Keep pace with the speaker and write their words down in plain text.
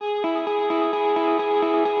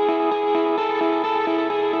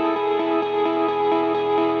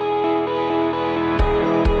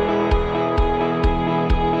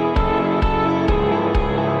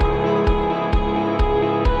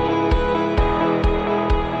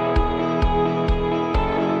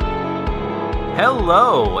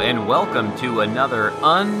Hello, and welcome to another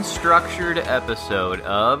unstructured episode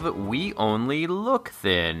of We Only Look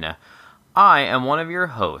Thin. I am one of your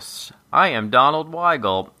hosts. I am Donald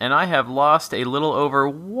Weigel, and I have lost a little over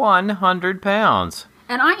 100 pounds.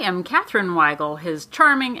 And I am Catherine Weigel, his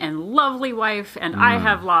charming and lovely wife, and I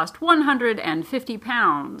have lost 150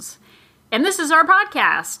 pounds. And this is our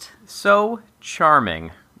podcast. So charming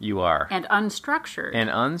you are. And unstructured.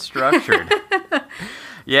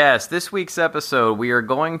 Yes, this week's episode we are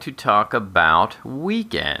going to talk about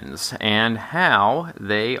weekends and how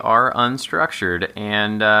they are unstructured.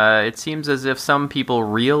 And it seems as if some people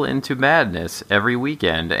reel into madness every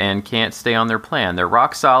weekend and can't stay on their plan. They're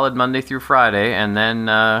rock solid Monday through Friday, and then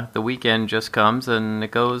the weekend just comes and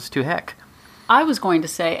it goes to heck. I was going to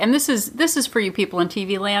say, and this is for you people in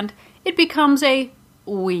TV land, it becomes a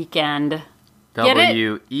weekend.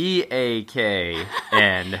 W-E-A-K-N.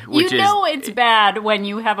 You know it's bad when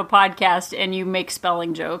you have a podcast and you make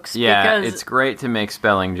spelling jokes. Yeah, it's great to make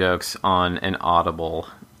spelling jokes on an Audible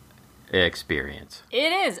experience.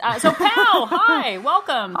 It is. So, Pow, hi,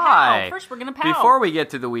 welcome. Hi. Pow. First, we're going to Pow. Before we get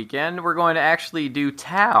to the weekend, we're going to actually do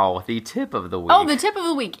Tao, the tip of the week. Oh, the tip of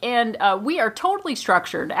the week. And we are totally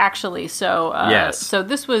structured, actually. So, yes. So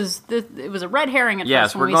it was a red herring at yes,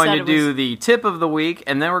 first when we're we going said to do the tip of the week,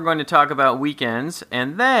 and then we're going to talk about weekends,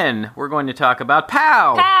 and then we're going to talk about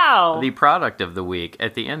Pow, the product of the week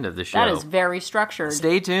at the end of the show. That is very structured.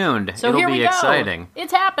 Stay tuned. So It'll here be we go. Exciting.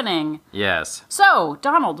 It's happening. Yes. So,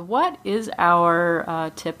 Donald, what is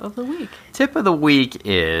our tip of the week? Tip of the week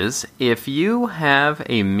is if you have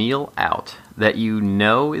a meal out that you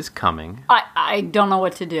know is coming. I don't know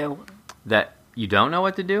what to do. That you don't know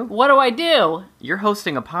what to do? What do I do? You're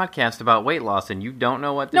hosting a podcast about weight loss and you don't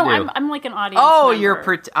know what to do. No, I'm like an audience member.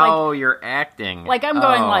 You're you're acting. Like I'm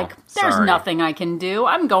going there's nothing I can do.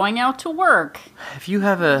 I'm going out to work. If you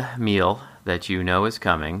have a meal that you know is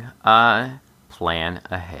coming, plan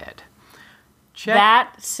ahead. Check.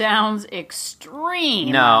 That sounds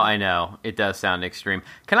extreme. No, I know. It does sound extreme.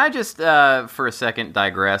 Can I just, for a second,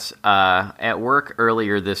 digress? At work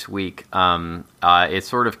earlier this week, it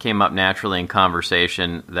sort of came up naturally in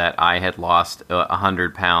conversation that I had lost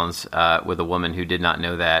 100 pounds with a woman who did not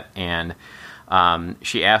know that. And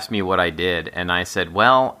she asked me what I did. And I said,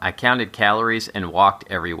 well, I counted calories and walked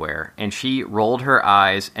everywhere. And she rolled her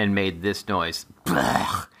eyes and made this noise.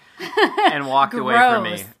 And walked away from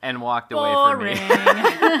me.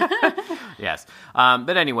 Yes.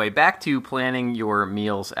 But anyway, back to planning your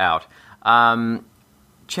meals out.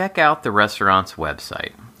 Check out the restaurant's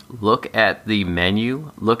website. Look at the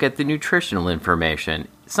menu. Look at the nutritional information.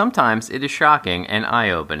 Sometimes it is shocking and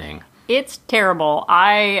eye-opening. It's terrible.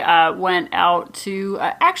 I went out to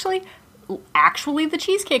actually the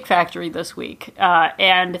Cheesecake Factory this week.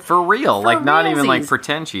 And for real, like not even like realsies.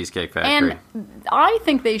 pretend Cheesecake Factory. And I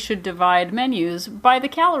think they should divide menus by the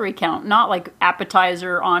calorie count, not like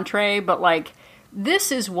appetizer, entree, but like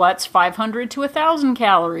this is what's 500 to 1,000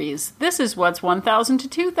 calories. This is what's 1,000 to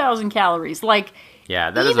 2,000 calories. Like, yeah,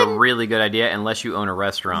 that is a really good idea unless you own a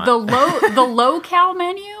restaurant. The low-cal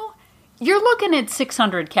menu, you're looking at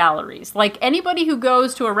 600 calories. Like, anybody who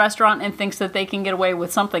goes to a restaurant and thinks that they can get away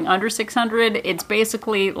with something under 600, it's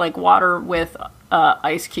basically like water with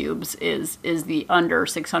ice cubes is the under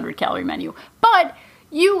 600 calorie menu. But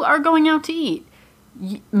you are going out to eat.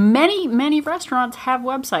 Many restaurants have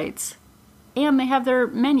websites, and they have their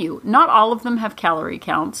menu. Not all of them have calorie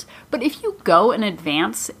counts, but if you go in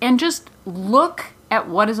advance and just look at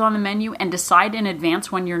what is on the menu and decide in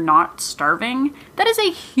advance when you're not starving, that is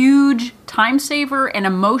a huge time saver and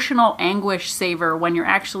emotional anguish saver when you're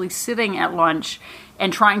actually sitting at lunch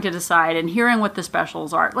and trying to decide and hearing what the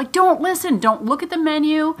specials are. Like, don't look at the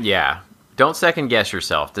menu. Yeah. Don't second guess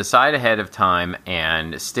yourself. Decide ahead of time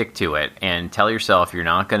and stick to it, and tell yourself you're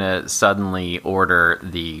not going to suddenly order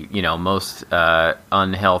the, most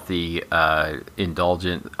unhealthy,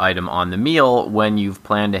 indulgent item on the meal when you've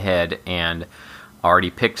planned ahead and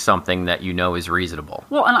already picked something that you know is reasonable.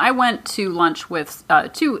 Well, and I went to lunch with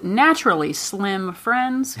two naturally slim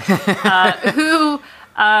friends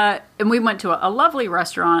and we went to a lovely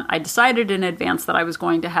restaurant. I decided in advance that I was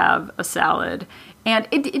going to have a salad, and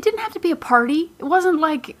it didn't have to be a party. It wasn't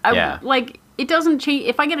like, it doesn't change.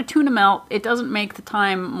 If I get a tuna melt, it doesn't make the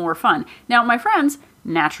time more fun. Now, my friends,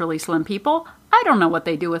 naturally slim people, I don't know what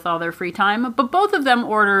they do with all their free time, but both of them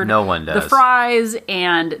ordered No one does. the fries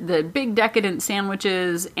and the big decadent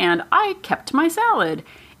sandwiches, and I kept my salad.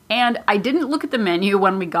 And I didn't look at the menu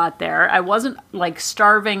when we got there. I wasn't like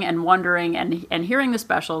starving and wondering and hearing the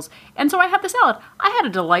specials. And so I had the salad. I had a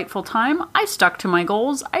delightful time. I stuck to my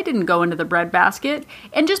goals. I didn't go into the breadbasket.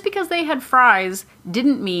 And just because they had fries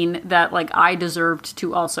didn't mean that like I deserved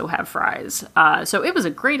to also have fries. So it was a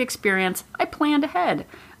great experience. I planned ahead.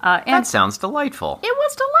 And that sounds delightful. it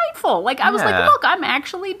was delightful. Like, I was like, Yeah. look, I'm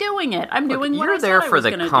actually doing it. I'm doing what I You're said there I for was the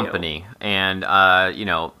gonna company, and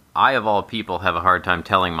I of all people have a hard time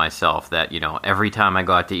telling myself that every time I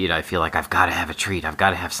go out to eat, I feel like I've got to have a treat, I've got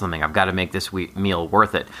to have something, I've got to make this meal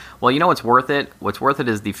worth it. Well, you know what's worth it? What's worth it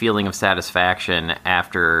is the feeling of satisfaction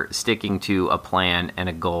after sticking to a plan and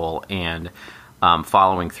a goal and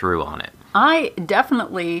following through on it. I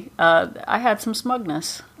definitely, I had some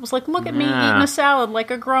smugness. I was like, look at me eating Yeah. a salad like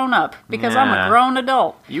a grown-up, because I'm Yeah. a grown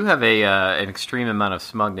adult. You have an extreme amount of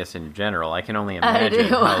smugness in general. I can only imagine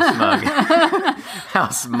do. how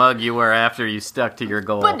smug you were after you stuck to your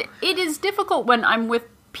goal. But it is difficult when I'm with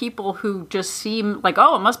people who just seem like,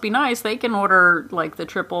 oh, it must be nice. They can order, like, the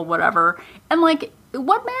triple whatever. And, like,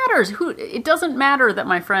 what matters? It doesn't matter that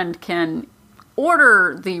my friend can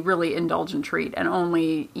order the really indulgent treat and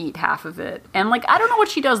only eat half of it. And, like, I don't know what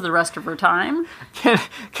she does the rest of her time. Can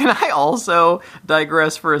I also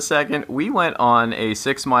digress for a second? We went on a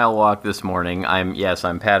 6-mile walk this morning. I'm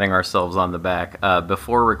patting ourselves on the back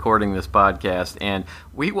before recording this podcast, and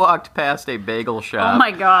we walked past a bagel shop. Oh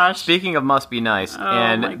my gosh. Speaking of must be nice, Oh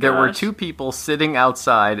my and there were gosh. 2 people sitting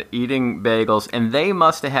outside eating bagels, and they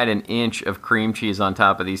must have had an inch of cream cheese on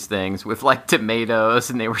top of these things with like tomatoes,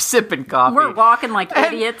 and they were sipping coffee. We're walking like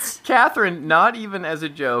And idiots. Catherine, not even as a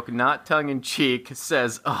joke, not tongue in cheek,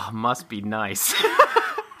 says, "Oh, must be nice."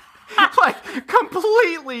 Like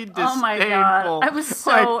completely disdainful. Oh my God. I was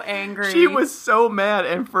so angry. She was so mad,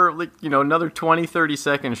 and for like another 20-30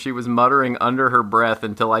 seconds, she was muttering under her breath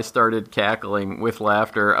until I started cackling with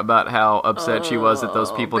laughter about how upset she was that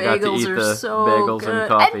those people got to Bagels eat are the so bagels good. and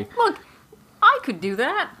coffee. And look, I could do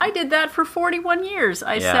that. I did that for 41 years.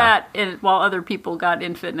 I Yeah. sat in while other people got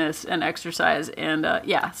in fitness and exercise, and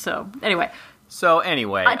so anyway. So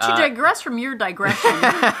anyway, To digress from your digression,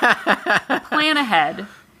 plan ahead.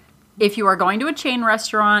 If you are going to a chain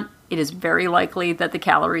restaurant, it is very likely that the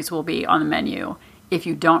calories will be on the menu. If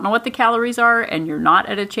you don't know what the calories are and you're not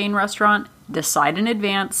at a chain restaurant, decide in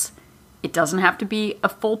advance. It doesn't have to be a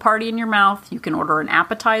full party in your mouth. You can order an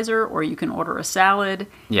appetizer or you can order a salad.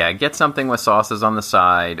 yeah, get something with sauces on the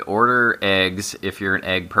side. Order eggs if you're an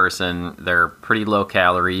egg person. They're pretty low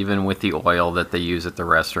calorie, even with the oil that they use at the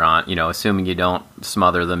restaurant, assuming you don't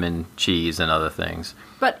smother them in cheese and other things.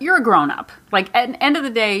 But you're a grown-up. Like, at the end of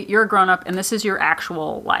the day, you're a grown-up, and this is your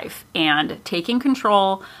actual life. And taking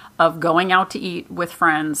control of going out to eat with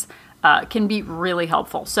friends can be really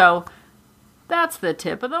helpful. So that's the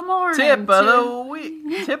tip of the morning. Tip of the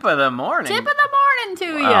week. Tip of the morning. Tip of the morning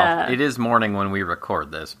to Well, you. it is morning when we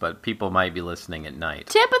record this, but people might be listening at night.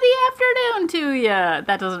 Tip of the afternoon to you.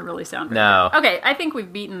 That doesn't really sound very No. good. Okay, I think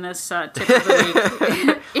we've beaten this tip of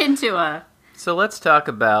the week into a So let's talk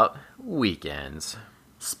about weekends.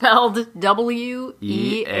 spelled W-E-A-K.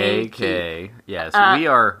 E-A-K. Yes, we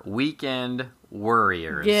are weekend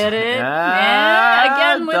warriors. Get it? Ah, Yeah,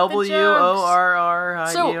 again with the jokes. W-O-R-R-I-E-R.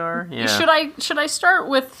 So, Yeah. should I start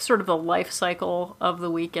with sort of the life cycle of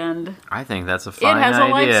the weekend? I think that's a fine idea. It has a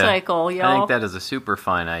life cycle, I y'all. think that is a super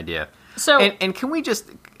fine idea. So, And can we just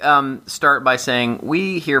start by saying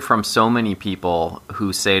we hear from so many people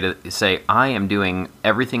who say I am doing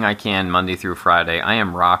everything I can Monday through Friday. I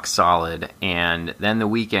am rock solid, and then the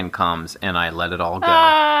weekend comes and I let it all go.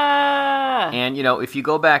 And if you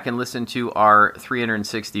go back and listen to our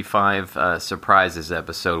 365 surprises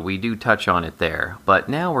episode, we do touch on it there. But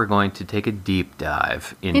now we're going to take a deep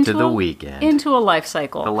dive into the weekend, into a life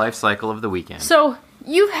cycle. the life cycle of the weekend. So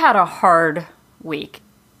you've had a hard week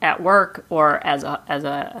at work or as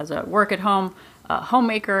a work at home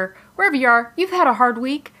homemaker, wherever you are. You've had a hard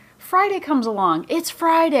week. Friday comes along. It's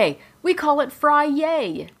Friday. We call it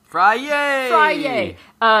Fry-yay. Friday! Friday.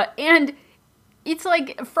 And it's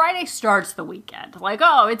like Friday starts the weekend. Like,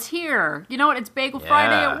 oh, it's here. You know what? It's Bagel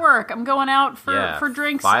Friday Yeah. at work. I'm going out for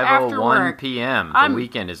drinks after 5:01 work. p.m. The I'm-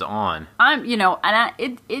 weekend is on.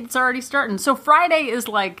 It's already starting. So Friday is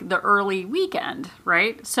like the early weekend,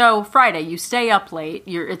 right? So Friday, you stay up late.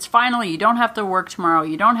 It's finally, you don't have to work tomorrow.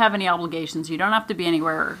 You don't have any obligations. You don't have to be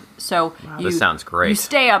anywhere. So This sounds great. You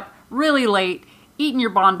stay up really late. eating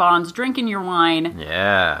your bonbons, drinking your wine.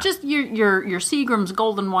 Yeah. Just your Seagram's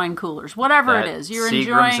golden wine coolers, whatever That it is. You're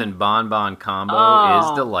Seagram's enjoying. and bonbon combo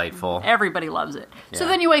Oh, is delightful. Everybody loves it. So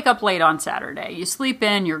Yeah. then you wake up late on Saturday. You sleep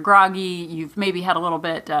in, you're groggy, you've maybe had a little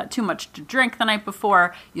bit too much to drink the night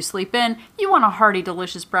before. You sleep in, you want a hearty,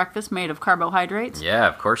 delicious breakfast made of carbohydrates. Yeah,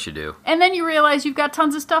 of course you do. And then you realize you've got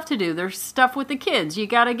tons of stuff to do. There's stuff with the kids. You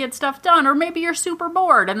got to get stuff done. Or maybe you're super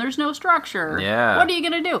bored and there's no structure. Yeah. What are you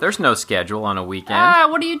going to do? There's no schedule on a weekend.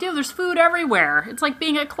 What do you do? There's food everywhere. It's like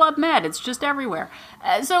being at Club Med. It's just everywhere.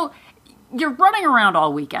 So you're running around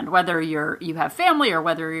all weekend, whether you have family or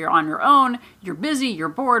whether you're on your own. You're busy, you're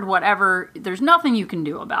bored, whatever. There's nothing you can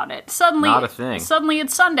do about it. Suddenly, Not a thing. Suddenly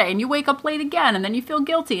it's Sunday and you wake up late again, and then you feel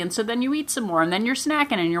guilty, and so then you eat some more, and then you're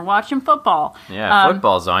snacking and you're watching football. Yeah,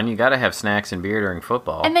 football's on. You got to have snacks and beer during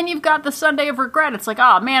football. And then you've got the Sunday of regret. It's like,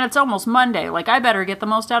 oh man, it's almost Monday. Like, I better get the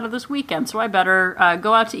most out of this weekend, so I better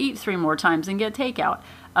go out to eat 3 more times and get takeout.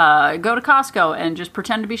 Go to Costco and just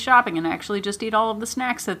pretend to be shopping and actually just eat all of the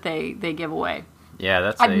snacks that they give away.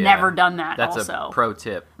 Yeah, I've never done that. That's also. a pro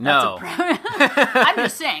tip. No. I'm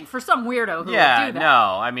just saying, for some weirdo who would do that.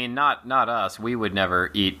 No. I mean, not us. We would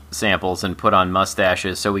never eat samples and put on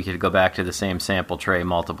mustaches so we could go back to the same sample tray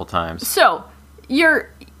multiple times. So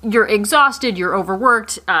you're exhausted. You're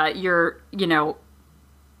overworked.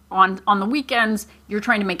 On the weekends, you're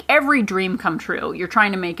trying to make every dream come true. You're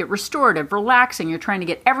trying to make it restorative, relaxing. You're trying to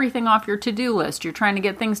get everything off your to-do list. You're trying to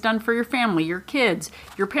get things done for your family, your kids,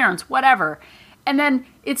 your parents, whatever. And then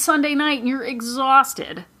it's Sunday night and you're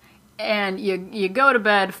exhausted. And you go to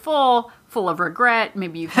bed full of regret.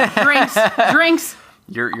 Maybe you've had drinks.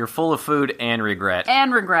 You're full of food and regret.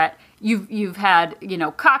 And regret. You've had,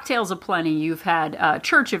 cocktails aplenty. You've had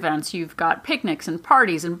church events. You've got picnics and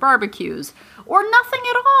parties and barbecues. Or nothing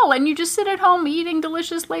at all, and you just sit at home eating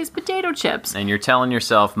delicious Lay's potato chips. And you're telling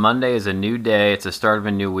yourself, Monday is a new day, it's the start of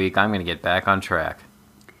a new week, I'm going to get back on track.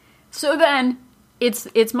 So then,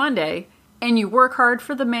 it's Monday, and you work hard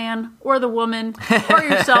for the man, or the woman, or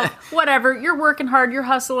yourself, whatever. You're working hard, you're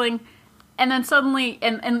hustling, and then suddenly,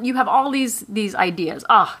 and you have all these ideas.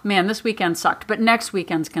 Oh, man, this weekend sucked, but next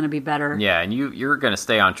weekend's going to be better. Yeah, and you're going to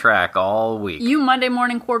stay on track all week. You Monday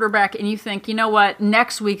morning quarterback, and you think, you know what,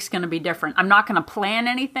 next week's going to be different. I'm not going to plan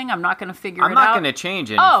anything. I'm not going to figure it out. I'm not going to change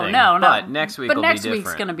anything. Oh, no. But next week will be different. But next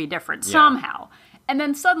week's going to be different somehow. And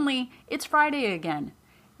then suddenly, it's Friday again.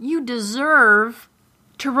 You deserve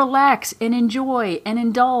to relax and enjoy and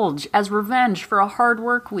indulge as revenge for a hard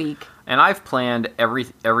work week. And I've planned every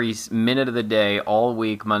minute of the day, all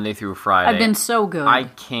week, Monday through Friday. I've been so good. I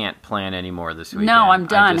can't plan anymore this weekend. No, I'm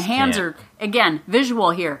done. Hands are, again,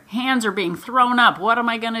 visual here. Hands are being thrown up. What am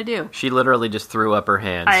I going to do? She literally just threw up her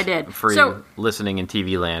hands. I did. For you listening in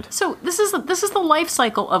TV land. So this is the life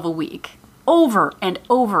cycle of a week. Over and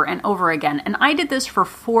over and over again. And I did this for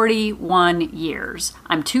 41 years.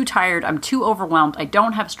 I'm too tired. I'm too overwhelmed. I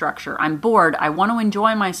don't have structure. I'm bored. I want to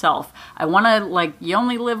enjoy myself. I want to, you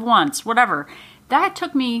only live once, whatever. That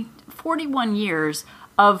took me 41 years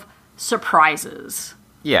of surprises.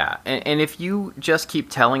 Yeah, and if you just keep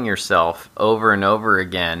telling yourself over and over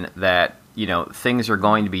again that, things are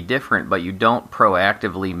going to be different, but you don't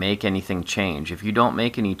proactively make anything change. If you don't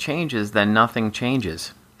make any changes, then nothing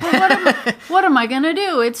changes. What am I going to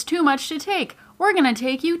do? It's too much to take. We're going to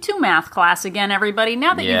take you to math class again, everybody.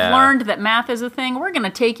 Now that you've learned that math is a thing, we're going to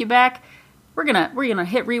take you back. We're gonna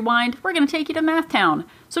hit rewind. We're going to take you to Math Town.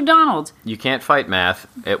 So, Donald. You Can't Fight Math,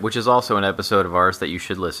 which is also an episode of ours that you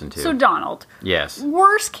should listen to. So, Donald. Yes.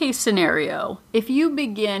 Worst case scenario, if you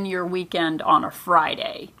begin your weekend on a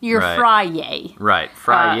Friday, Right. Friday. Right.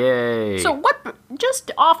 Friday. So,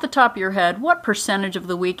 just off the top of your head, what percentage of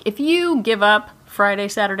the week, if you give up Friday,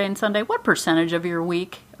 Saturday, and Sunday, what percentage of your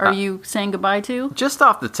week are you saying goodbye to? Just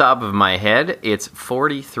off the top of my head, it's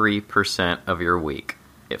 43% of your week.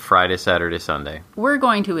 Friday, Saturday, Sunday. We're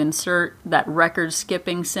going to insert that record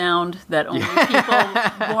skipping sound that only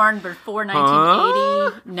people born before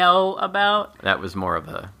 1980 know about. That was more of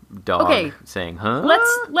a dog saying, huh?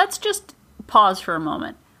 Let's just pause for a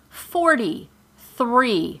moment. 43%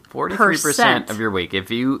 of your week. If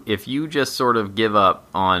you just sort of give up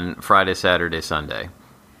on Friday, Saturday, Sunday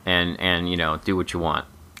and do what you want.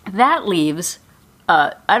 That leaves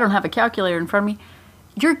I don't have a calculator in front of me.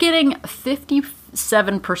 You're getting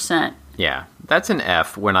 57%. Yeah, that's an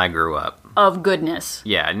F when I grew up. Of goodness.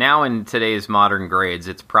 Yeah, now in today's modern grades,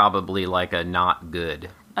 it's probably like a not good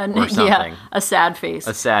or something. Yeah, a sad face.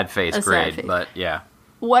 A sad face grade, sad face. But yeah.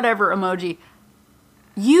 Whatever emoji.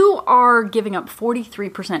 You are giving up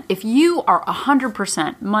 43%. If you are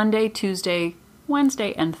 100% Monday, Tuesday,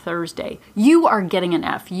 Wednesday, and Thursday, you are getting an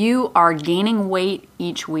F. You are gaining weight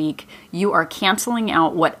each week. You are canceling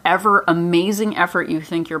out whatever amazing effort you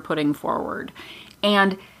think you're putting forward.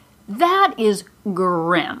 And that is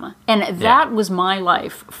grim. And that was my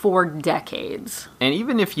life for decades. And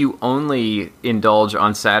even if you only indulge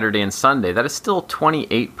on Saturday and Sunday, that is still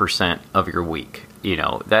 28% of your week. You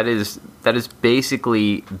know, that is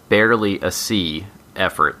basically barely a C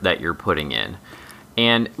effort that you're putting in.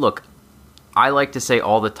 And look, I like to say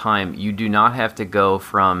all the time, you do not have to go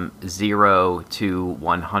from 0 to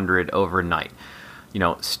 100 overnight. You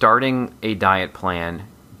know, starting a diet plan,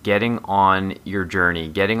 getting on your journey,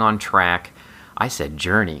 getting on track. I said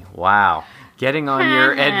journey. Wow. Getting on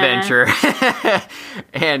your adventure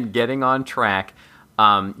and getting on track.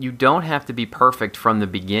 You don't have to be perfect from the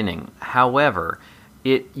beginning. However,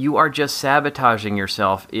 you are just sabotaging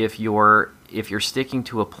yourself if you're sticking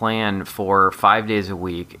to a plan for 5 days a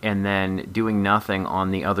week and then doing nothing on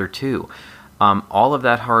the other 2. All of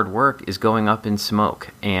that hard work is going up in smoke,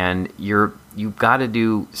 and you've got to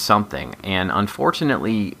do something. And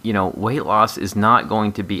unfortunately, you know, weight loss is not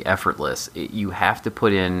going to be effortless. You have to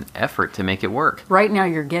put in effort to make it work. Right now,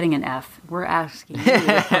 you're getting an F. We're asking you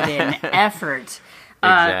to put in effort.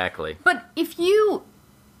 Exactly. But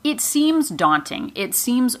it seems daunting. It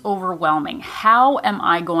seems overwhelming. How am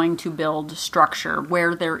I going to build structure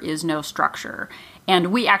where there is no structure?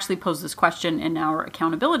 And we actually posed this question in our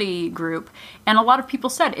accountability group, and a lot of people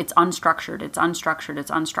said it's unstructured, it's unstructured,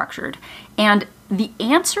 it's unstructured. And the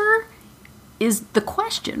answer is the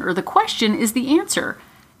question, or the question is the answer.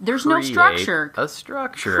 There's no structure. Create a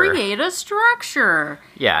structure. Create a structure.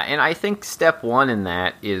 Yeah, and I think step one in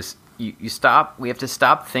that is we have to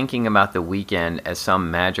stop thinking about the weekend as some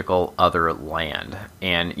magical other land.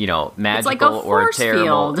 And, you know, magical it's like a or force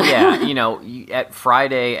terrible. Field. Yeah, you know, at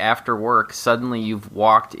Friday after work, suddenly you've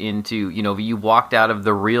walked out of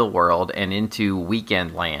the real world and into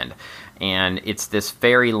weekend land. And it's this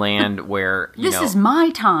fairyland where, this is my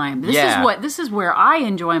time. This is where I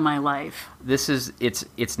enjoy my life.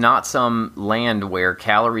 It's not some land where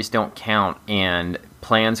calories don't count and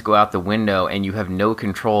plans go out the window and you have no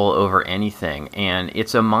control over anything. And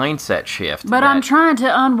it's a mindset shift. But I'm trying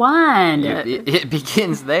to unwind. It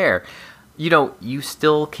begins there. You know, you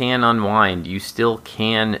still can unwind. You still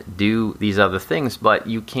can do these other things, but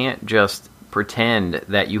you can't just pretend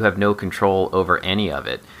that you have no control over any of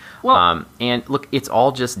it. Well, and look, it's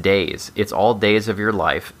all just days. It's all days of your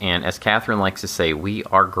life. And as Catherine likes to say, we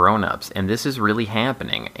are grown-ups. And this is really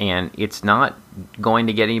happening. And it's not going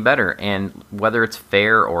to get any better. And whether it's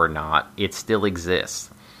fair or not, it still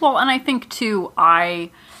exists. Well, and I think, too,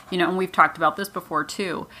 and we've talked about this before,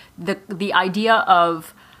 too, the idea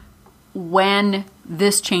of when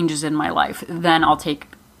this changes in my life, then I'll take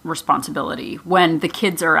responsibility. When the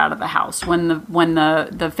kids are out of the house, when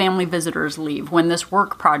the family visitors leave, when this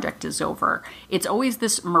work project is over, it's always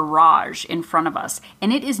this mirage in front of us,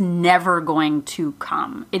 and it is never going to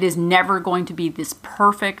come. It is never going to be this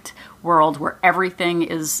perfect world where everything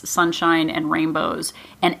is sunshine and rainbows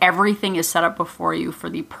and everything is set up before you for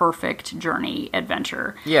the perfect journey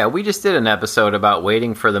adventure. Yeah, we just did an episode about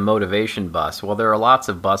waiting for the motivation bus. Well, there are lots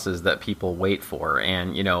of buses that people wait for,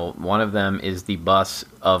 and one of them is the bus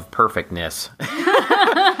of perfectness.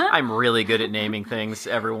 I'm really good at naming things,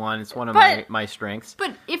 everyone. It's one of my strengths.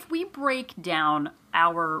 But if we break down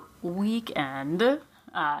our weekend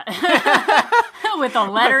with a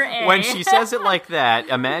letter A. When she says it like that,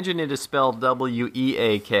 imagine it is spelled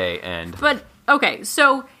W-E-A-K-N. But, okay,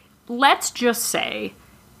 so let's just say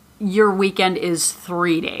your weekend is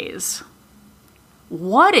 3 days.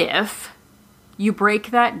 What if you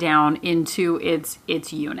break that down into its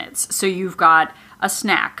units? So you've got a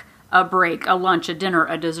snack, a break, a lunch, a dinner,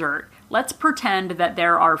 a dessert. Let's pretend that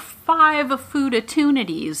there are 5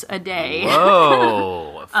 food-atunities a day.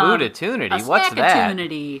 Whoa, food-atunity? What's that?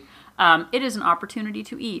 Snack-atunity. It is an opportunity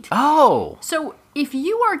to eat. Oh. So if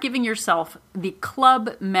you are giving yourself the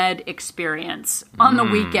Club Med experience on the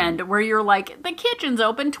weekend where you're like, the kitchen's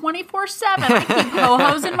open 24/7, I keep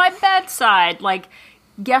ho-hos in my bedside, like,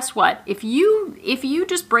 guess what? If you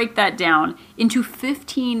just break that down into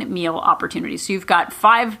 15 meal opportunities, so you've got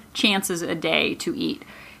 5 chances a day to eat,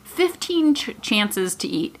 15 chances to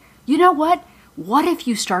eat. You know what? What if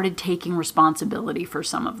you started taking responsibility for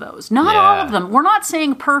some of those? Not all of them. We're not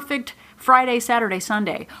saying perfect Friday, Saturday,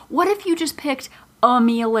 Sunday. What if you just picked a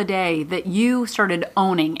meal a day that you started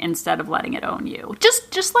owning instead of letting it own you?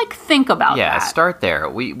 Just like think about that. Yeah, start there.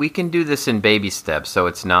 We can do this in baby steps so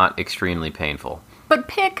it's not extremely painful. But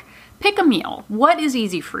pick a meal. What is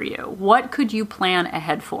easy for you? What could you plan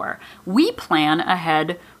ahead for? We plan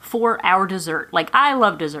ahead for our dessert. Like, I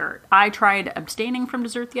love dessert. I tried abstaining from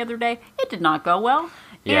dessert the other day. It did not go well.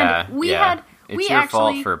 Yeah, and we had it's your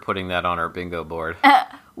fault for putting that on our bingo board.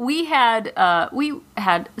 We had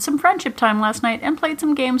some friendship time last night and played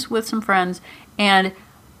some games with some friends, and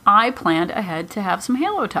I planned ahead to have some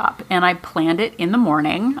Halo Top, and I planned it in the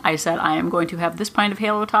morning. I said, I am going to have this pint of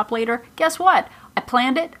Halo Top later. Guess what? I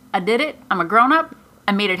planned it. I did it. I'm a grown-up.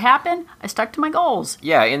 I made it happen. I stuck to my goals.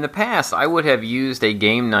 Yeah, in the past, I would have used a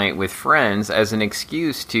game night with friends as an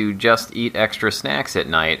excuse to just eat extra snacks at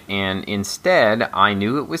night, and instead, I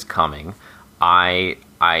knew it was coming. I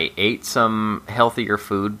ate some healthier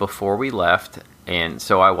food before we left, and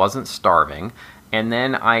so I wasn't starving, and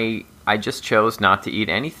then I just chose not to eat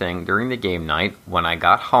anything during the game night. When I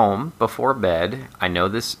got home before bed, I know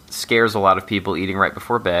this scares a lot of people eating right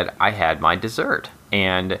before bed, I had my dessert.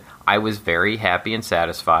 And I was very happy and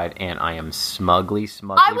satisfied, and I am smugly proud of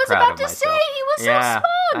myself. I was about to say, he was so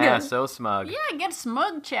smug. Yeah, so smug. Yeah, get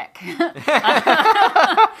smug check. So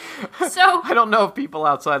I don't know if people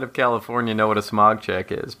outside of California know what a smog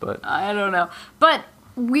check is, but I don't know. But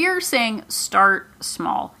we're saying start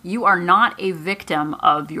small. You are not a victim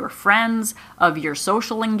of your friends, of your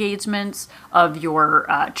social engagements, of your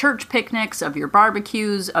church picnics, of your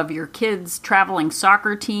barbecues, of your kids' traveling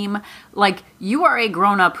soccer team. Like, you are a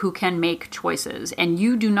grown-up who can make choices, and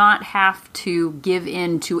you do not have to give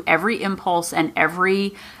in to every impulse and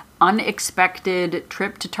every unexpected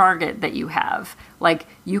trip to Target that you have. Like,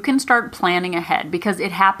 you can start planning ahead because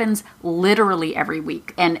it happens literally every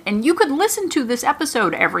week. And you could listen to this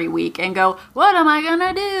episode every week and go, what am I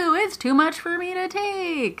gonna do? It's too much for me to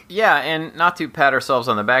take. Yeah, and not to pat ourselves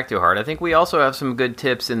on the back too hard, I think we also have some good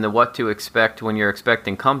tips in the What to Expect When You're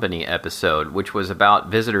Expecting Company episode, which was about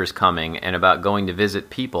visitors coming and about going to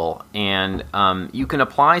visit people. And you can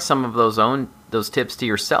apply some of those tips to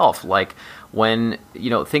yourself. Like, when,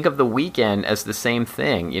 think of the weekend as the same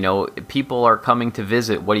thing. People are coming to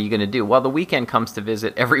visit. What are you going to do? Well, the weekend comes to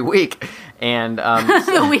visit every week. And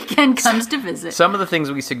the weekend comes to visit. Some of the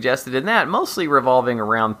things we suggested in that, mostly revolving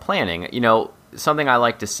around planning. Something I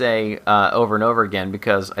like to say over and over again,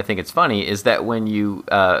 because I think it's funny, is that when you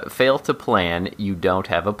fail to plan, you don't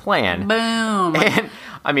have a plan. Boom. And,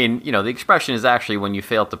 the expression is actually, when you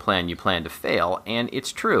fail to plan, you plan to fail. And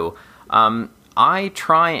it's true. I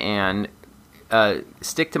try and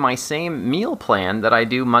stick to my same meal plan that I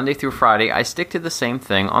do Monday through Friday. I stick to the same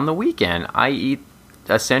thing on the weekend. I eat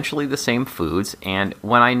essentially the same foods, and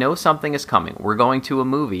when I know something is coming, we're going to a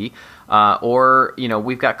movie, or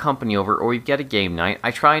we've got company over, or we've got a game night,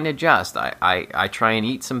 I try and adjust. I try and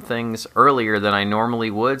eat some things earlier than I normally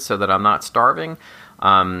would so that I'm not starving.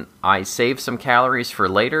 I save some calories for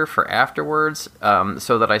later, for afterwards,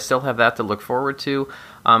 so that I still have that to look forward to.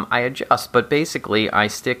 I adjust, but basically I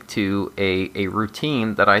stick to a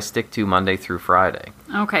routine that I stick to Monday through Friday.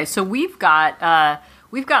 Okay, so we've got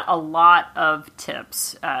a lot of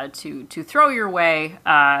tips to throw your way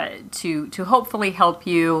to hopefully help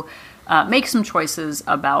you make some choices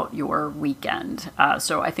about your weekend.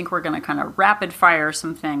 So I think we're going to kind of rapid fire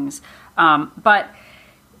some things. But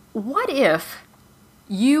what if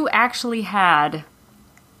you actually had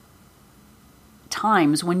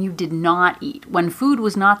times when you did not eat, when food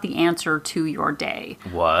was not the answer to your day?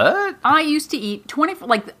 What? I used to eat 24,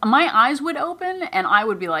 like, my eyes would open and I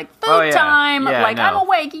would be like, food time, I'm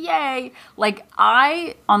awake, yay. Like,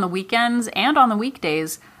 on the weekends and on the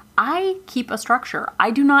weekdays, I keep a structure.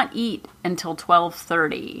 I do not eat until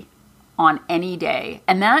 12:30 on any day.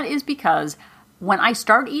 And that is because when I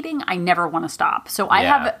start eating, I never want to stop. So I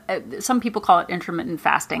have, some people call it intermittent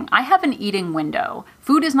fasting. I have an eating window.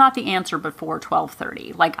 Food is not the answer before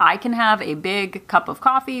 12:30. Like, I can have a big cup of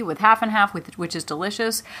coffee with half and half, which is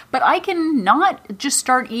delicious, but I can not just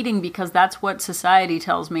start eating because that's what society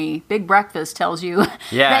tells me. Big breakfast tells you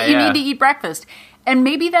that you need to eat breakfast. And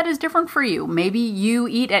maybe that is different for you. Maybe you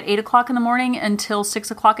eat at 8 o'clock in the morning until 6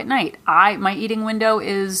 o'clock at night. My eating window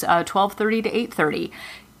is 12:30 to 8:30.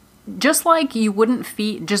 Just like you wouldn't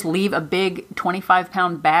just leave a big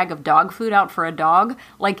 25-pound bag of dog food out for a dog,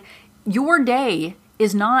 like, your day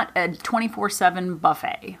is not a 24/7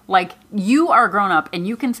 buffet. Like, you are grown up and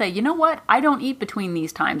you can say, you know what, I don't eat between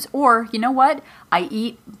these times. Or, you know what, I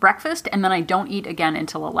eat breakfast and then I don't eat again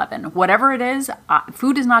until 11. Whatever it is,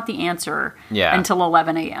 food is not the answer until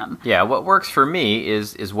 11 a.m. Yeah, what works for me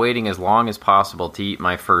is waiting as long as possible to eat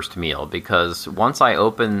my first meal, because once I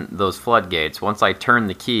open those floodgates, once I turn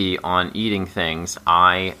the key on eating things,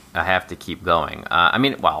 I have to keep going. I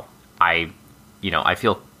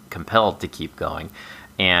feel compelled to keep going.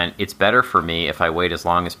 And it's better for me if I wait as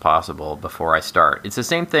long as possible before I start. It's the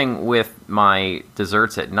same thing with my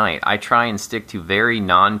desserts at night. I try and stick to very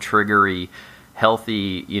non-triggery,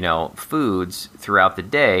 healthy, foods throughout the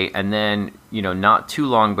day, and then, not too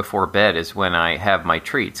long before bed is when I have my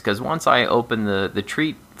treats. Because once I open the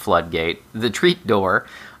treat floodgate, the treat door,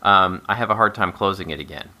 I have a hard time closing it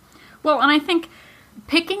again. Well, and I think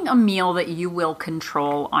picking a meal that you will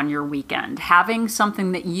control on your weekend, having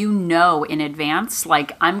something that you know in advance,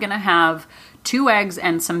 like I'm going to have 2 eggs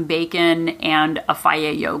and some bacon and a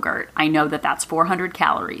Fage yogurt. I know that that's 400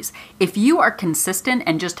 calories. If you are consistent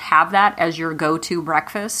and just have that as your go-to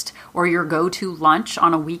breakfast or your go-to lunch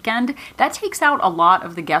on a weekend, that takes out a lot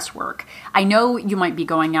of the guesswork. I know you might be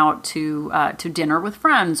going out to dinner with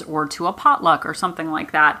friends or to a potluck or something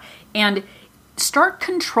like that, and start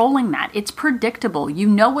controlling that. It's predictable. You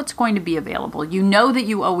know what's going to be available. You know that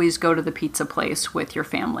you always go to the pizza place with your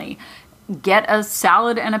family. Get a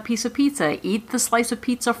salad and a piece of pizza. Eat the slice of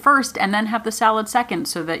pizza first and then have the salad second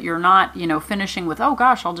so that you're not, finishing with, oh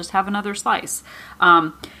gosh, I'll just have another slice.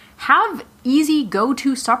 Have easy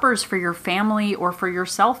go-to suppers for your family or for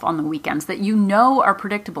yourself on the weekends that you know are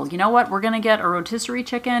predictable. You know what? We're going to get a rotisserie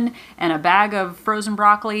chicken and a bag of frozen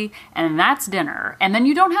broccoli, and that's dinner. And then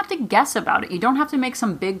you don't have to guess about it. You don't have to make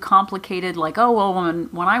some big complicated, like, oh, well,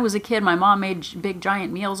 when I was a kid, my mom made big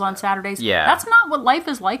giant meals on Saturdays. Yeah. That's not what life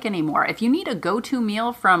is like anymore. If you need a go-to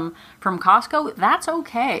meal from Costco, that's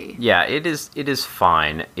okay. Yeah, it is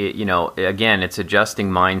fine. Again, it's adjusting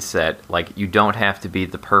mindset. Like, you don't have to be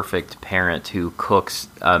the perfect parent who cooks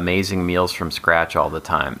amazing meals from scratch all the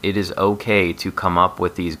time. It is okay to come up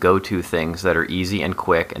with these go-to things that are easy and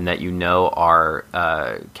quick and that are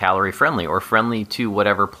calorie friendly or friendly to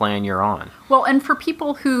whatever plan you're on. Well, and for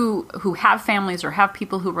people who have families or have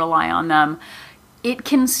people who rely on them, it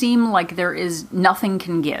can seem like there is nothing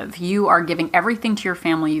can give. You are giving everything to your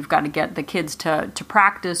family. You've got to get the kids to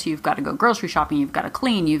practice. You've got to go grocery shopping. You've got to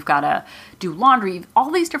clean. You've got to do laundry.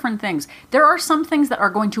 All these different things. There are some things that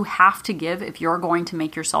are going to have to give if you're going to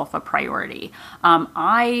make yourself a priority.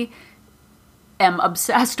 I am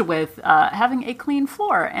obsessed with having a clean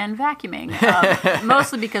floor and vacuuming,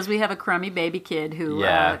 mostly because we have a crummy baby kid who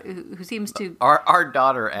seems to... Our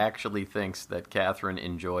daughter actually thinks that Catherine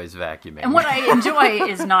enjoys vacuuming. And what I enjoy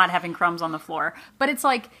is not having crumbs on the floor. But it's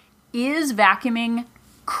like, is vacuuming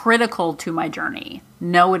critical to my journey?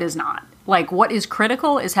 No, it is not. Like, what is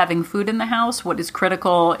critical is having food in the house. What is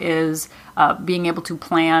critical is being able to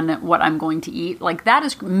plan what I'm going to eat. Like, that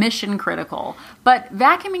is mission critical. But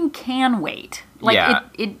vacuuming can wait. Like, yeah.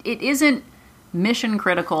 It isn't mission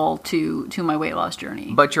critical to my weight loss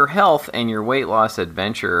journey. But your health and your weight loss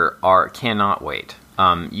adventure cannot wait.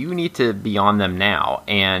 You need to be on them now,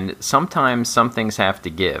 and sometimes some things have to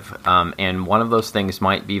give. And one of those things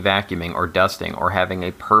might be vacuuming or dusting or having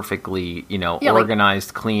a perfectly,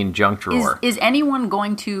 organized, clean junk drawer. Is anyone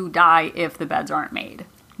going to die if the beds aren't made?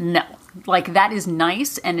 No. Like, that is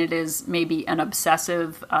nice, and it is maybe an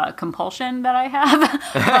obsessive compulsion that I have,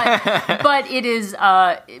 but it is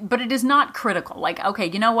not critical. Like, okay,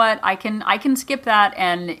 you know what? I can skip that,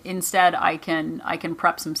 and instead I can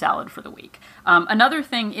prep some salad for the week. Another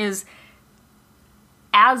thing is,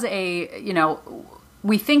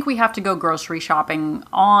 we think we have to go grocery shopping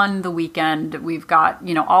on the weekend. We've got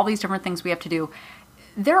all these different things we have to do.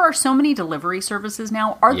 There are so many delivery services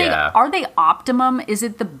now. Are they optimum? Is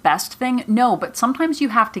it the best thing? No, but sometimes you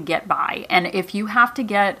have to get by. And if you have to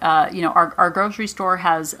get, our grocery store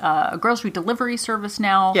has a grocery delivery service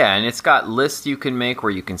now. Yeah, and it's got lists you can make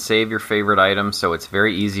where you can save your favorite items. So it's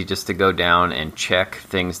very easy just to go down and check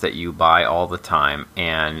things that you buy all the time.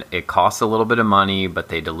 And it costs a little bit of money, but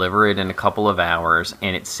they deliver it in a couple of hours.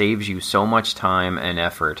 And it saves you so much time and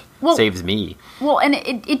effort. Well, saves me. Well, and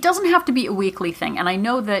it doesn't have to be a weekly thing. And I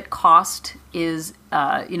know that cost is,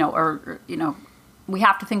 we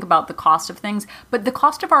have to think about the cost of things, but the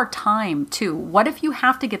cost of our time too. What if you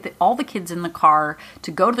have to get all the kids in the car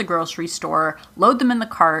to go to the grocery store, load them in the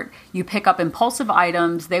cart, you pick up impulsive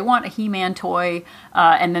items, they want a He-Man toy,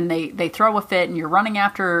 and then they throw a fit, and you're running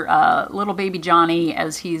after little baby Johnny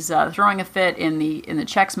as he's throwing a fit in the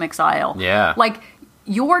Chex Mix aisle. Yeah. Like,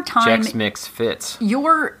 your time... Chex Mix fits.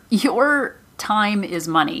 Your time is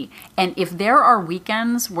money, and if there are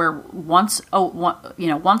weekends where once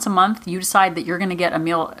a month you decide that you're going to get a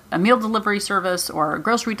meal delivery service or a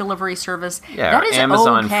grocery delivery service, that is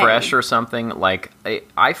Amazon okay. Fresh or something, like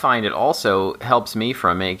I find it also helps me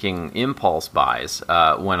from making impulse buys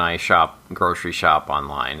when I grocery shop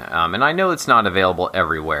online, and I know it's not available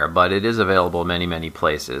everywhere, but it is available many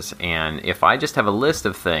places. And if I just have a list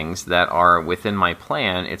of things that are within my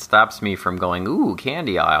plan, it stops me from going, ooh,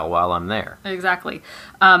 candy aisle, while I'm there. Exactly.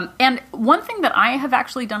 And one thing that I have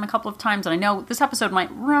actually done a couple of times, and I know this episode might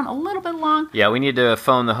run a little bit long. Yeah, we need to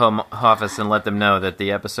phone the home office and let them know that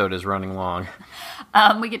the episode is running long.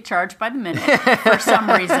 We get charged by the minute for some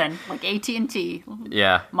reason, like AT&T.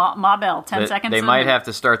 Yeah. Ma Bell, 10 seconds. They might have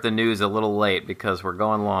to start the news a little late because we're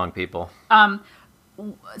going long, people.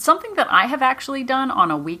 Something that I have actually done on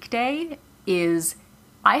a weekday is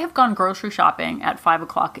I have gone grocery shopping at 5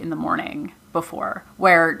 o'clock in the morning before,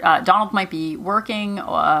 where Donald might be working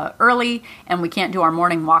early and we can't do our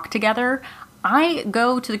morning walk together. I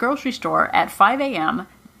go to the grocery store at 5 a.m.,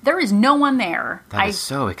 there is no one there. That is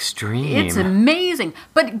so extreme. It's amazing.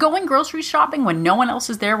 But going grocery shopping when no one else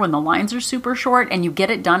is there, when the lines are super short, and you get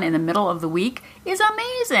it done in the middle of the week is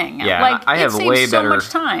amazing. Yeah, like, I have it saves way so better, much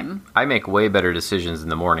time. I make way better decisions in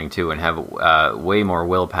the morning, too, and have way more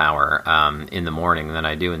willpower in the morning than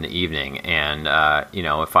I do in the evening. And,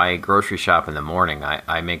 if I grocery shop in the morning,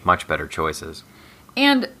 I make much better choices.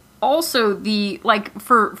 And also,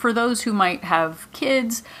 for those who might have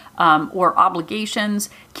kids or obligations,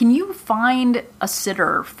 can you find a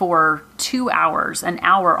sitter for 2 hours, an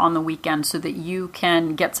hour on the weekend, so that you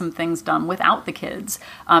can get some things done without the kids?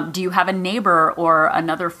 Do you have a neighbor or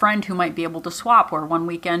another friend who might be able to swap, where one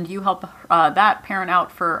weekend you help that parent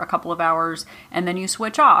out for a couple of hours and then you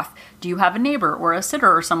switch off? Do you have a neighbor or a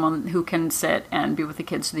sitter or someone who can sit and be with the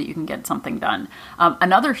kids so that you can get something done?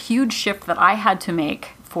 Another huge shift that I had to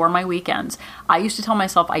make for my weekends, I used to tell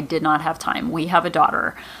myself I did not have time. We have a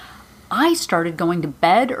daughter. I started going to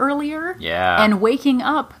bed earlier and waking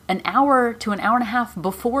up an hour to an hour and a half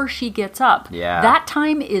before she gets up. Yeah. That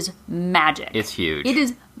time is magic. It's huge. It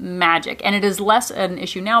is magic. And it is less an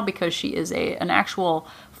issue now because she is an actual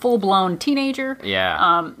full-blown teenager.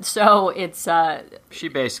 Yeah. So it's... she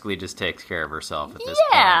basically just takes care of herself at this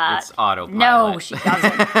point. It's autopilot. No, she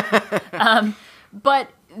doesn't. But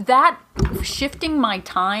that shifting my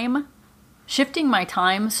time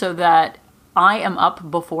so that I am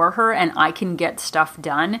up before her and I can get stuff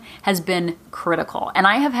done has been critical. And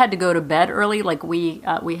I have had to go to bed early. Like we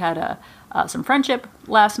had some friendship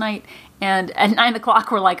last night, and at 9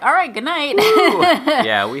 o'clock we're like, all right, good night.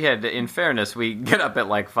 Yeah, we had, in fairness, we get up at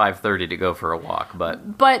like 5:30 to go for a walk.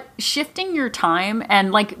 But shifting your time,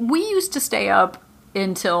 and like we used to stay up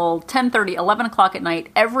until 10:30, 11 o'clock at night,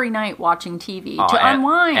 every night watching TV to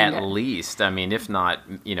unwind. At least, I mean, if not,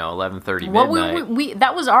 11:30 midnight. We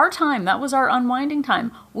that was our time. That was our unwinding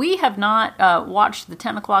time. We have not watched the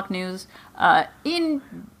 10 o'clock news in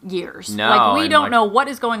years. No, we don't know what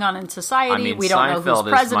is going on in society. I mean, we don't know who's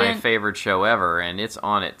president. Seinfeld is my favorite show ever, and it's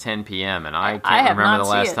on at 10 p.m., and I can't remember the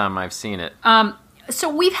last time I've seen it. So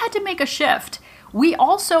we've had to make a shift. We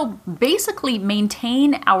also basically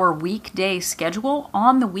maintain our weekday schedule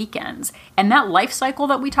on the weekends. And that life cycle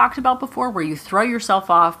that we talked about before, where you throw yourself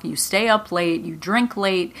off, you stay up late, you drink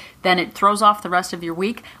late, then it throws off the rest of your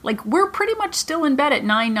week. Like, we're pretty much still in bed at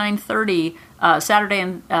 9:30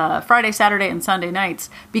 Friday, Saturday, and Sunday nights,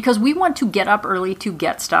 because we want to get up early to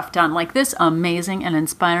get stuff done, like this amazing and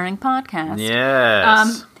inspiring podcast.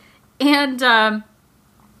 Yes.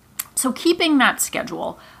 So keeping that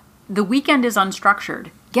schedule... The weekend is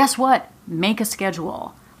unstructured. Guess what? Make a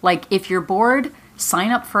schedule. Like, if you're bored,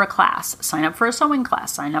 sign up for a class. Sign up for a sewing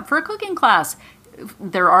class. Sign up for a cooking class.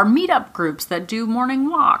 There are meetup groups that do morning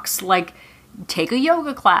walks. Like, take a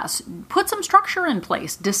yoga class. Put some structure in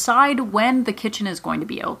place. Decide when the kitchen is going to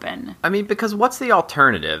be open. I mean, because what's the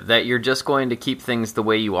alternative? That you're just going to keep things the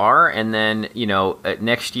way you are, and then,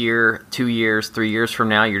 next year, 2 years, 3 years from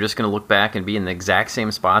now, you're just going to look back and be in the exact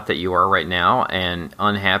same spot that you are right now and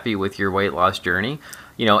unhappy with your weight loss journey?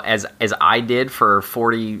 As I did for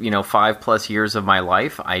 5 plus years of my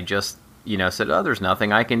life, I just said, there's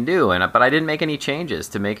nothing I can do. But I didn't make any changes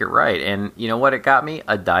to make it right. And you know what it got me?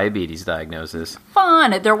 A diabetes diagnosis.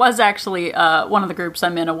 Fun. There was actually one of the groups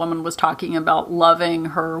I'm in, a woman was talking about loving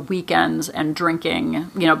her weekends and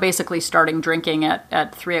drinking, basically starting drinking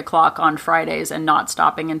at 3 o'clock on Fridays and not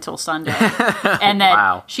stopping until Sunday. And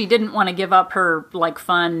that she didn't want to give up her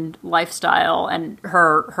fun lifestyle. And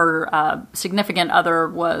her significant other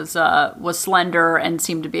was slender and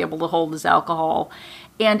seemed to be able to hold his alcohol.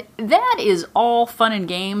 And that is all fun and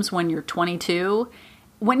games when you're 22.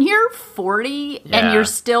 When you're 40 and you're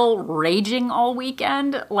still raging all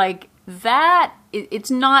weekend,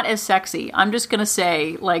 it's not as sexy. I'm just going to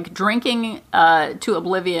say, like, drinking to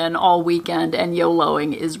oblivion all weekend and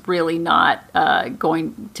YOLOing is really not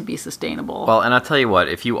going to be sustainable. Well, and I'll tell you what,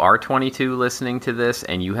 if you are 22 listening to this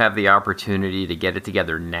and you have the opportunity to get it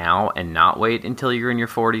together now and not wait until you're in your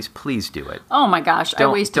 40s, please do it. Oh my gosh, I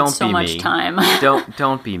wasted so much time.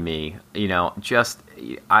 Don't be me. You know, just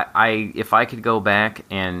if I could go back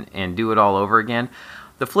and do it all over again.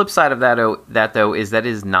 The flip side of that though is that it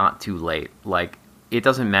is not too late. Like, it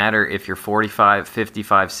doesn't matter if you're 45,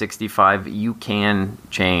 55, 65, you can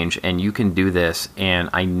change and you can do this, and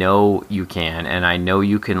I know you can, and I know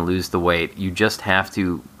you can lose the weight. You just have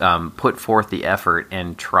to put forth the effort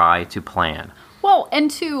and try to plan. Well,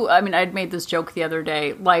 and I mean, I'd made this joke the other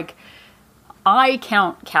day, like, I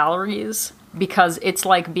count calories because it's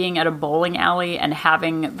like being at a bowling alley and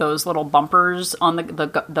having those little bumpers on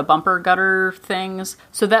the bumper gutter things,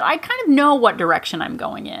 so that I kind of know what direction I'm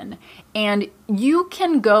going in. And you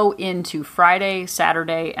can go into Friday,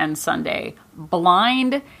 Saturday, and Sunday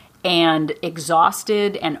blind and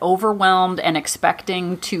exhausted and overwhelmed and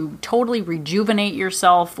expecting to totally rejuvenate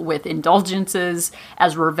yourself with indulgences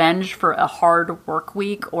as revenge for a hard work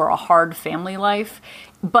week or a hard family life.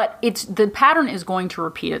 But the pattern is going to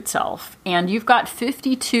repeat itself, and you've got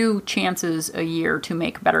 52 chances a year to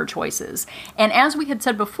make better choices. And as we had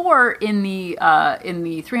said before in the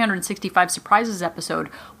 365 Surprises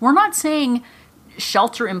episode, we're not saying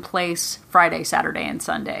shelter in place Friday, Saturday, and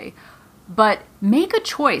Sunday, but make a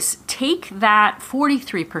choice. Take that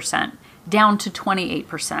 43% down to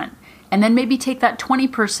 28%, and then maybe take that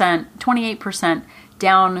 28%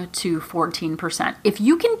 down to 14%. If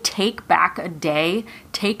you can take back a day,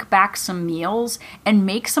 take back some meals, and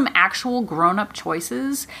make some actual grown-up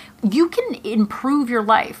choices, you can improve your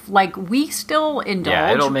life. Like, we still indulge.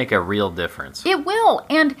 Yeah, it'll make a real difference. It will.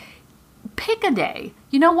 And pick a day.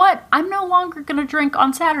 You know what? I'm no longer going to drink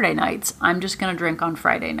on Saturday nights. I'm just going to drink on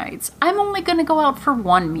Friday nights. I'm only going to go out for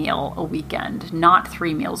one meal a weekend, not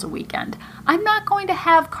 3 meals a weekend. I'm not going to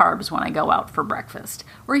have carbs when I go out for breakfast.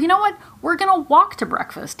 Or you know what? We're going to walk to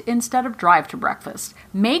breakfast instead of drive to breakfast.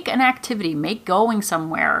 Make an activity, make going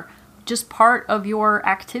somewhere just part of your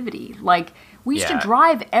activity. Like, we used to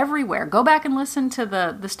drive everywhere. Go back and listen to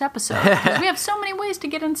the step-episode, because we have so many ways to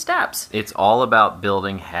get in steps. It's all about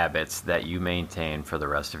building habits that you maintain for the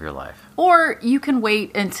rest of your life. Or you can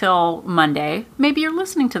wait until Monday. Maybe you're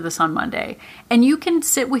listening to this on Monday, and you can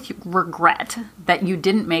sit with regret that you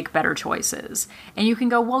didn't make better choices. And you can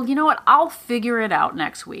go, well, you know what? I'll figure it out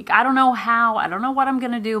next week. I don't know how. I don't know what I'm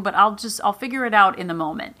going to do, but I'll figure it out in the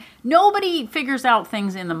moment. Nobody figures out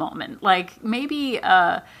things in the moment. Like, maybe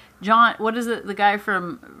John, what is it? The guy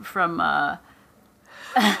from I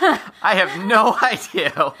have no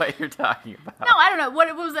idea what you're talking about. No, I don't know.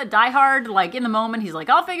 What was that? Die Hard? Like, in the moment, he's like,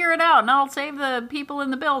 I'll figure it out and I'll save the people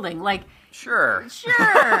in the building. Like, Sure.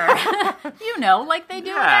 You know, like they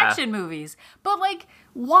do in action movies. But, like,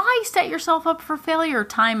 why set yourself up for failure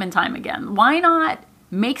time and time again? Why not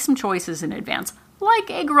make some choices in advance?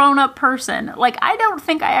 Like a grown-up person. Like, I don't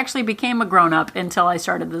think I actually became a grown-up until I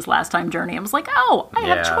started this last time journey. I was like, oh, I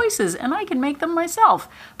have choices and I can make them myself.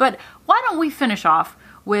 But why don't we finish off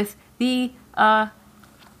with the are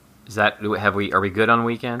we good on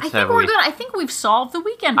weekends? I think we're good. I think we've solved the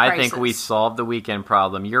weekend crisis. I think we solved the weekend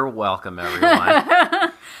problem. You're welcome,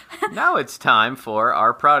 everyone. Now it's time for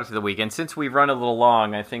our product of the week. And since we've run a little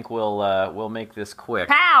long, I think we'll make this quick.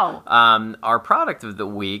 Pow! Our product of the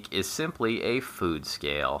week is simply a food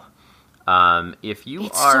scale.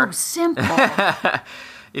 It's so simple.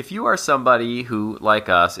 If you are somebody who, like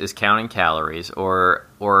us, is counting calories or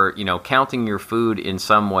counting your food in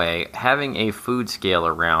some way, having a food scale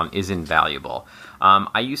around is invaluable.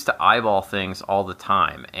 I used to eyeball things all the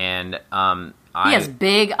time, and he has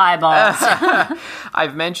big eyeballs.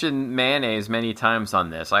 I've mentioned mayonnaise many times on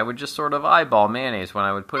this. I would just sort of eyeball mayonnaise when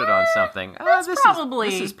I would put it on something.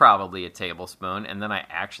 This is probably a tablespoon, and then I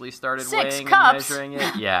actually started 6 weighing cups. and measuring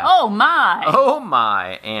it. Yeah. Oh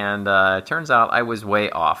my! And it turns out I was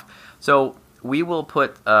way off. So we will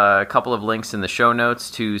put a couple of links in the show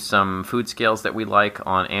notes to some food scales that we like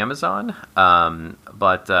on Amazon.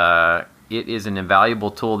 But it is an invaluable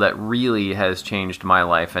tool that really has changed my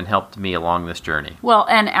life and helped me along this journey. Well,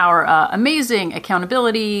 and our amazing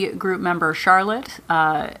accountability group member, Charlotte,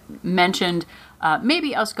 mentioned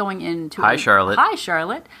maybe us going into... Hi, Charlotte. Hi,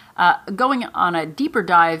 Charlotte. Going on a deeper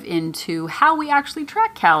dive into how we actually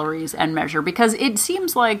track calories and measure, because it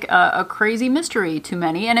seems like a crazy mystery to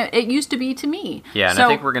many, and it used to be to me. Yeah, and I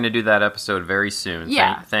think we're going to do that episode very soon.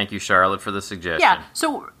 Yeah. Thank you, Charlotte, for the suggestion. Yeah,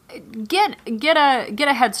 so get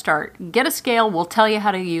a head start. Get a scale. We'll tell you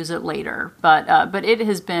how to use it later. But it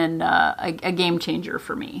has been a game changer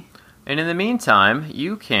for me. And in the meantime,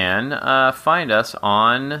 you can find us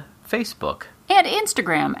on Facebook. And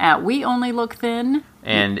Instagram at We Only Look Thin.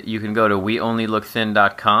 And you can go to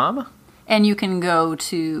weonlylookthin.com. And you can go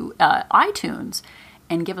to iTunes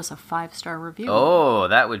and give us a 5-star review. Oh,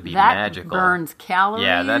 that would be magical. That burns calories.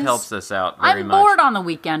 Yeah, that helps us out very much. I'm bored on the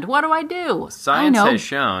weekend. What do I do? Science has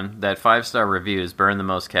shown that 5-star reviews burn the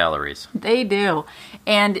most calories. They do.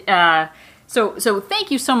 And so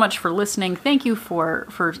thank you so much for listening. Thank you for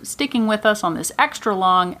sticking with us on this extra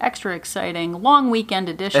long, extra exciting, long weekend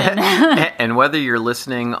edition. And whether you're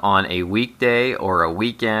listening on a weekday or a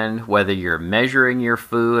weekend, whether you're measuring your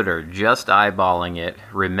food or just eyeballing it,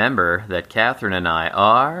 remember that Catherine and I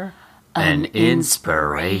are an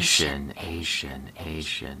inspiration. Asian.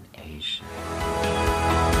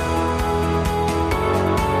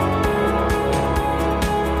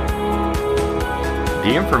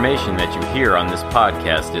 The information that you hear on this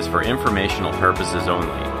podcast is for informational purposes only.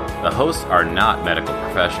 The hosts are not medical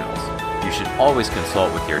professionals. You should always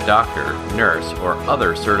consult with your doctor, nurse, or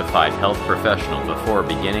other certified health professional before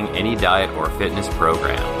beginning any diet or fitness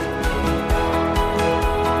program.